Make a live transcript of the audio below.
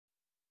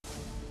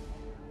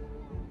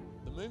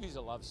movie's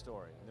a love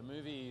story. The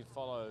movie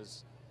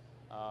follows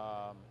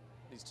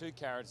these two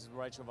characters,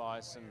 Rachel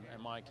Weisz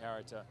and my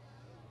character,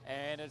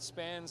 and it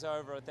spans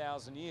over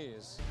 1,000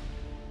 years.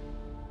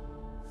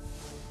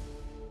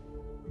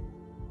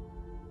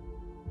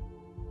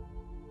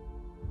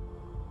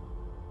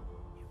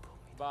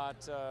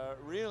 But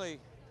really,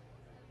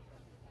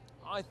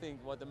 I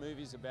think what the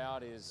movie's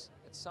about is,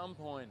 at some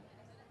point,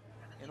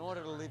 in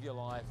order to live your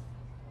life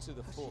to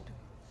the full,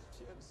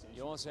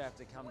 you also have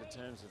to come to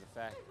terms with the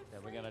fact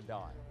that we're going to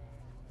die.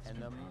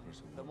 And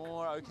the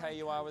more okay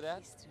you are with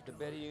that, the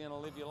better you're going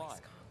to live your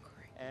life.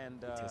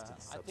 And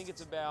I think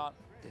it's about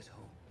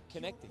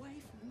connecting.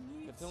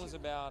 The film is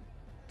about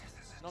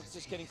not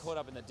just getting caught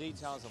up in the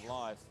details of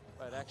life,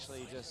 but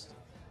actually just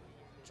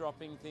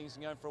dropping things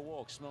and going for a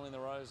walk, smelling the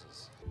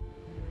roses.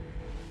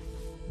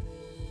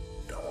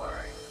 Don't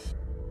worry.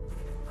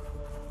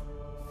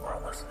 We're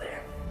almost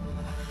there.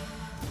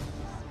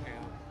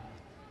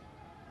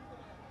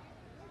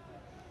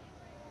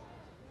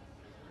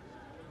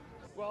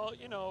 Well,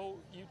 you know,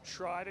 you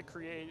try to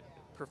create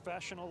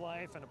professional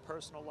life and a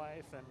personal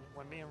life, and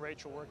when me and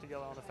Rachel work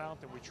together on The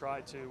Fountain, we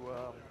try to,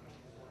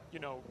 you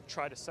know,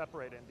 try to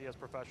separate it and be as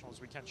professional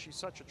as we can. She's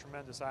such a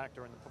tremendous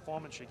actor, and the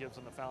performance she gives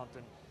in The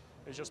Fountain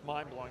is just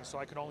mind-blowing, so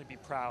I can only be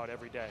proud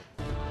every day.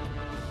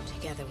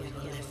 Together we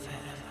will live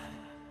forever.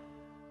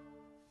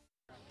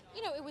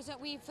 You know,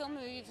 we filmed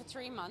the movie for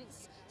 3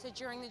 months, so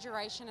during the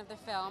duration of the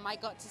film, I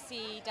got to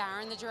see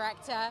Darren, the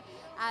director,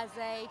 as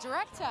a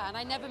director, and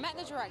I never met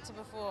the director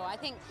before. I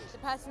think the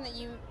person that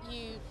you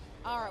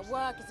are at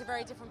work is a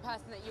very different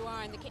person that you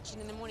are in the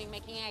kitchen in the morning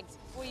making eggs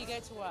before you go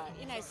to work.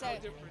 You know, so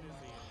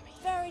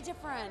very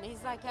different.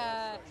 He's like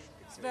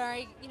he's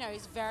very, you know,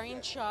 he's very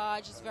in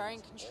charge. He's very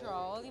in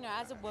control. You know,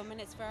 as a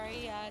woman, it's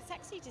very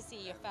sexy to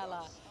see your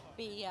fella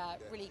be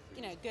really,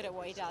 you know, good at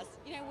what he does.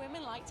 You know,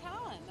 women like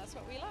talent. That's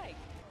what we like.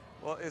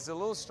 Well, it's a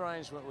little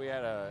strange when we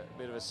had a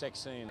bit of a sex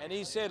scene. And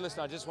he said,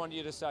 listen, I just want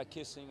you to start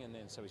kissing. And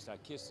then so we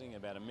start kissing,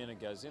 about a minute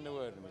goes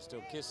into it, and we're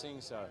still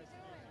kissing. So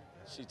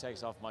she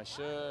takes off my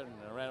shirt, and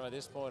around about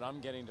this point,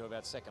 I'm getting to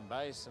about second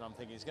base, and I'm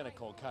thinking he's going to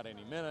call cut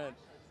any minute.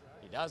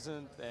 He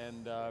doesn't,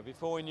 and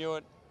before we knew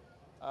it,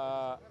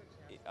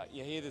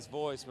 you hear this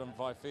voice from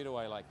 5 feet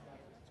away, like,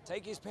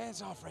 take his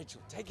pants off,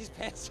 Rachel, take his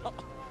pants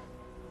off.